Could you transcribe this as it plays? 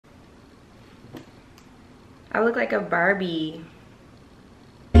I look like a Barbie.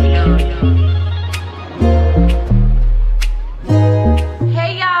 Hey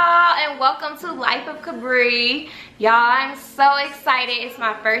y'all, and welcome to Life of Kibri. Y'all, I'm so excited. It's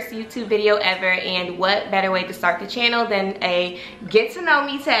my first YouTube video ever, and what better way to start the channel than a get to know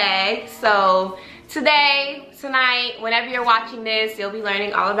me tag. So tonight, whenever you're watching this, you'll be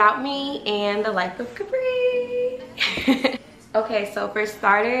learning all about me and the life of Kibri. Okay, so for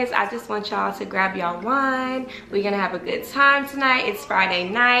starters, I just want y'all to grab y'all wine. We're gonna have a good time tonight. It's Friday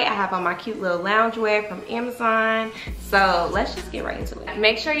night. I have on my cute little loungewear from Amazon. So let's just get right into it.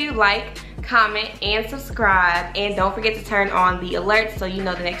 Make sure you like, comment, and subscribe. And don't forget to turn on the alerts so you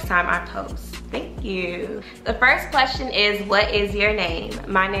know the next time I post. Thank you. The first question is, what is your name?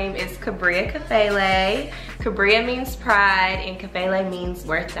 My name is Kibriya Kafele. Kibriya means pride and Kafele means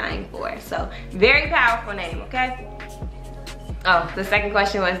worth dying for. So very powerful name, okay? Oh, the second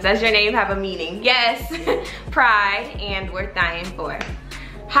question was, does your name have a meaning? Yes, pride and worth dying for.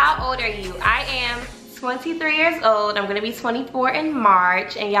 How old are you? I am 23 years old. I'm gonna be 24 in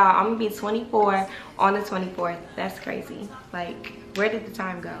March, and y'all, I'm gonna be 24 on the 24th. That's crazy. Like, where did the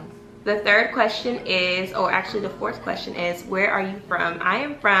time go? The third question is, or actually the fourth question is, where are you from? I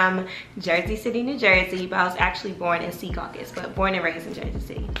am from Jersey City, New Jersey, but I was actually born in Secaucus, but born and raised in Jersey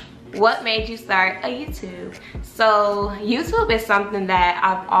City. What made you start a YouTube? So YouTube is something that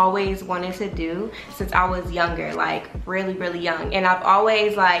I've always wanted to do since I was younger, like really young. And I've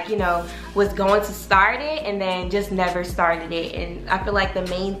always, like, you know, was going to start it and then just never started it. And I feel like the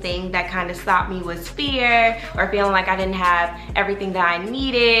main thing that kind of stopped me was fear, or feeling like I didn't have everything that I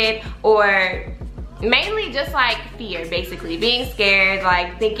needed, or mainly just like fear, basically being scared,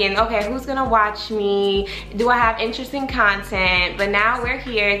 like thinking, okay, who's gonna watch me? Do I have interesting content? But now we're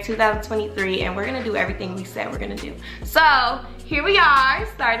here in 2023 and we're gonna do everything we said we're gonna do. So here we are,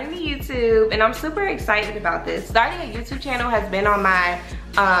 starting the YouTube, and I'm super excited about this. Starting a YouTube channel has been on my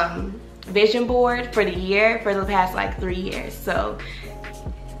vision board for the past like 3 years. So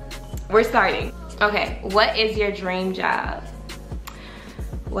we're starting. Okay, what is your dream job?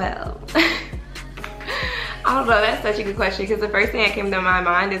 Well, I don't know, that's such a good question, because the first thing that came to my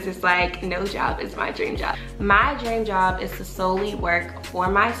mind is just like, no job is my dream job. My dream job is to solely work for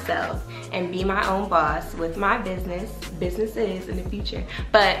myself and be my own boss with my businesses in the future.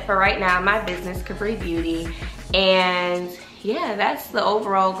 But for right now, my business, kibribeauty, and yeah, that's the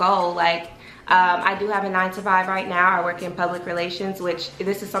overall goal. Like, I do have a 9-to-5 right now. I work in public relations, which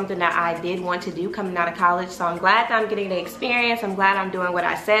this is something that I did want to do coming out of college. So I'm glad that I'm getting the experience. I'm glad I'm doing what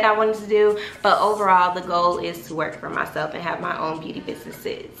I said I wanted to do. But overall, the goal is to work for myself and have my own beauty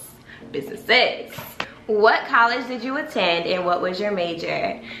businesses. What college did you attend and what was your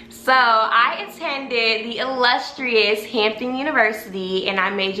major? So I attended the illustrious Hampton University and I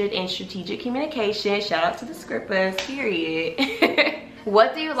majored in strategic communication. Shout out to the Scrippas, period.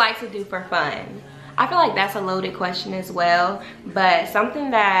 What do you like to do for fun? I feel like that's a loaded question as well, but something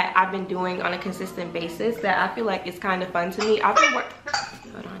that I've been doing on a consistent basis that I feel like is kind of fun to me. I've been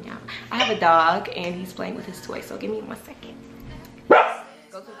hold on, y'all. I have a dog and he's playing with his toy, so give me 1 second.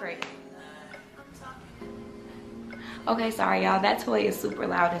 Go to break. Okay, sorry y'all, that toy is super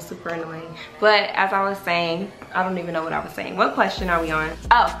loud and super annoying. But as I was saying, I don't even know what I was saying. What question are we on?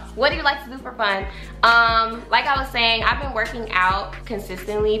 Oh, what do you like to do for fun? Like I was saying, I've been working out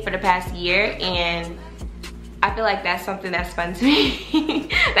consistently for the past year, and I feel like that's something that's fun to me.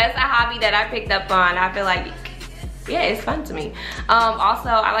 That's a hobby that I picked up on. I feel like, yeah, it's fun to me. Also,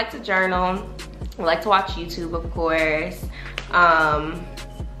 I like to journal. I like to watch YouTube, of course.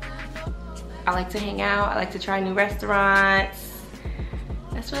 I like to hang out. I like to try new restaurants.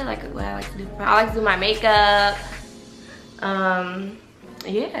 That's really like what I like to do. I like to do my makeup.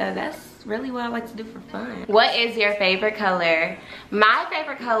 Yeah, that's really what I like to do for fun. What is your favorite color? My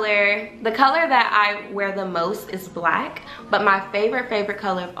favorite color, the color that I wear the most is black, but my favorite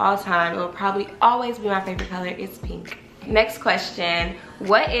color of all time, it will probably always be my favorite color, is pink. Next question,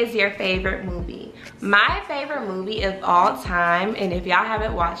 what is your favorite movie? My favorite movie of all time, and if y'all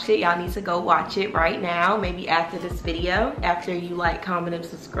haven't watched it, y'all need to go watch it right now, maybe after this video, after you like, comment, and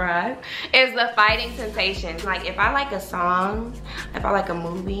subscribe, is The Fighting Temptations. Like, if I like a song, if I like a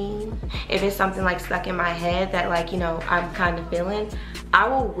movie, if it's something like stuck in my head that, like, you know, I'm kind of feeling, I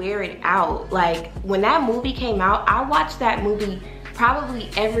will wear it out. Like, when that movie came out, I watched that movie probably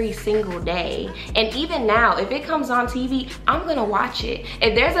every single day, and even now if it comes on TV, I'm gonna watch it.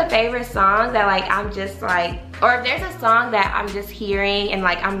 If there's a favorite song that like I'm just like, or if there's a song that I'm just hearing and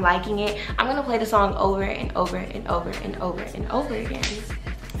like I'm liking it, I'm gonna play the song over and over and over and over and over again.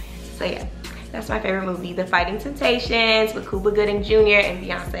 So yeah, that's my favorite movie, The Fighting Temptations, with Cuba Gooding Jr. and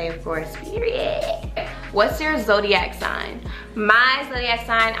Beyonce, of course, period. What's your zodiac sign? My zodiac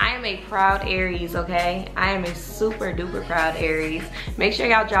sign, I am a proud Aries, okay? I am a super duper proud Aries. Make sure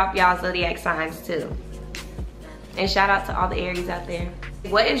y'all drop y'all zodiac signs too. And shout out to all the Aries out there.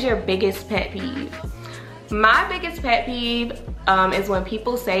 What is your biggest pet peeve? My biggest pet peeve is when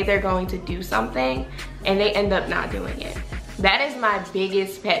people say they're going to do something and they end up not doing it. That is my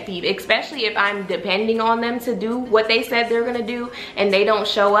biggest pet peeve, especially if I'm depending on them to do what they said they're gonna do and they don't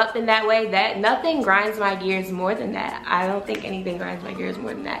show up in that way. That nothing grinds my gears more than that. I don't think anything grinds my gears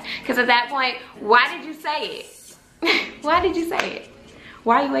more than that. Because at that point, why did you say it? Why did you say it?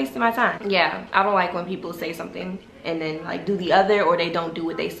 Why are you wasting my time? Yeah, I don't like when people say something and then like do the other, or they don't do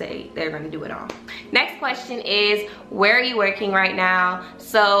what they say they're gonna do it all. Next question is, where are you working right now?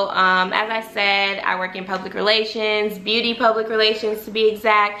 So as I said, I work in public relations, beauty public relations to be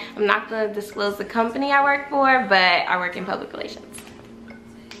exact. I'm not gonna disclose the company I work for, but I work in public relations.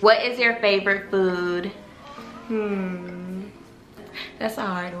 What is your favorite food? That's a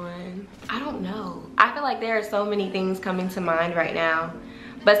hard one. I don't know. I feel like there are so many things coming to mind right now.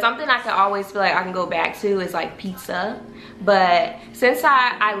 But something I can always feel like I can go back to is like pizza. But since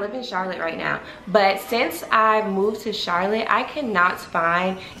I live in Charlotte right now, but since I've moved to Charlotte, I cannot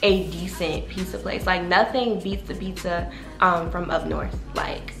find a decent pizza place. Like nothing beats the pizza from up north,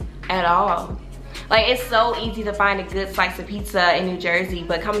 like at all. Like it's so easy to find a good slice of pizza in New Jersey,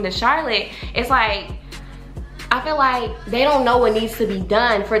 but coming to Charlotte, it's like, I feel like they don't know what needs to be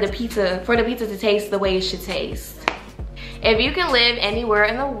done for the pizza to taste the way it should taste. If you can live anywhere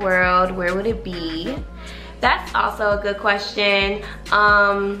in the world, where would it be? That's also a good question. If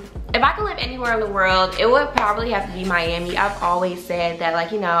I could live anywhere in the world, it would probably have to be Miami. I've always said that,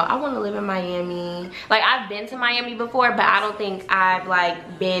 like, you know, I want to live in Miami. Like, I've been to Miami before, but I don't think I've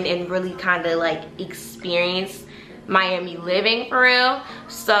like been and really kind of like experienced Miami living for real.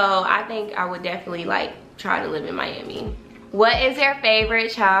 So I think I would definitely like try to live in Miami. What is your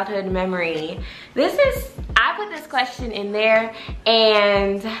favorite childhood memory? I put this question in there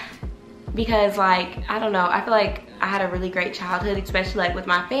and because like, I don't know, I feel like I had a really great childhood, especially like with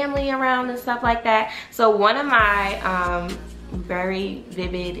my family around and stuff like that. So one of my very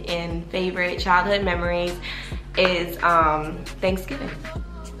vivid and favorite childhood memories is Thanksgiving.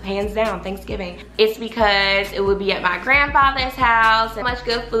 Hands down, Thanksgiving. It's because it would be at my grandfather's house and much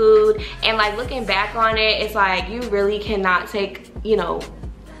good food, and like looking back on it, it's like you really cannot take, you know,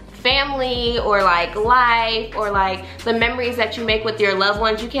 family or like life or like the memories that you make with your loved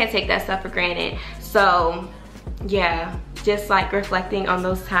ones, you can't take that stuff for granted. So yeah, just like reflecting on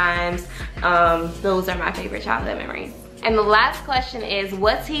those times, those are my favorite childhood memories. And the last question is,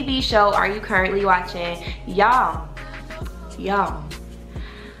 what TV show are you currently watching? Y'all,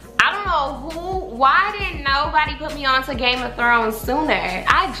 I don't know why didn't nobody put me on to Game of Thrones sooner?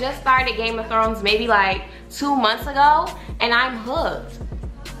 I just started Game of Thrones maybe like 2 months ago and I'm hooked.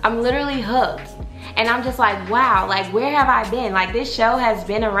 I'm literally hooked. And I'm just like, wow, like where have I been? Like this show has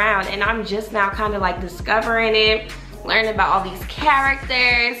been around and I'm just now kind of like discovering it, learning about all these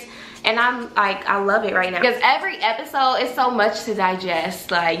characters. And I'm like, I love it right now. Because every episode is so much to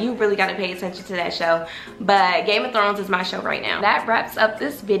digest. Like, you really gotta pay attention to that show. But Game of Thrones is my show right now. That wraps up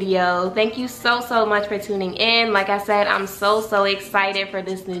this video. Thank you so much for tuning in. Like I said, I'm so excited for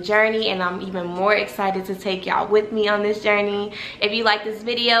this new journey. And I'm even more excited to take y'all with me on this journey. If you like this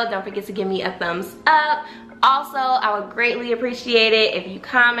video, don't forget to give me a thumbs up. Also, I would greatly appreciate it if you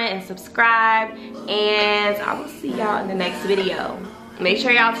comment and subscribe. And I will see y'all in the next video. Make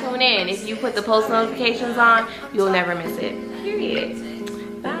sure y'all tune in. If you put the post notifications on, you'll never miss it. Period.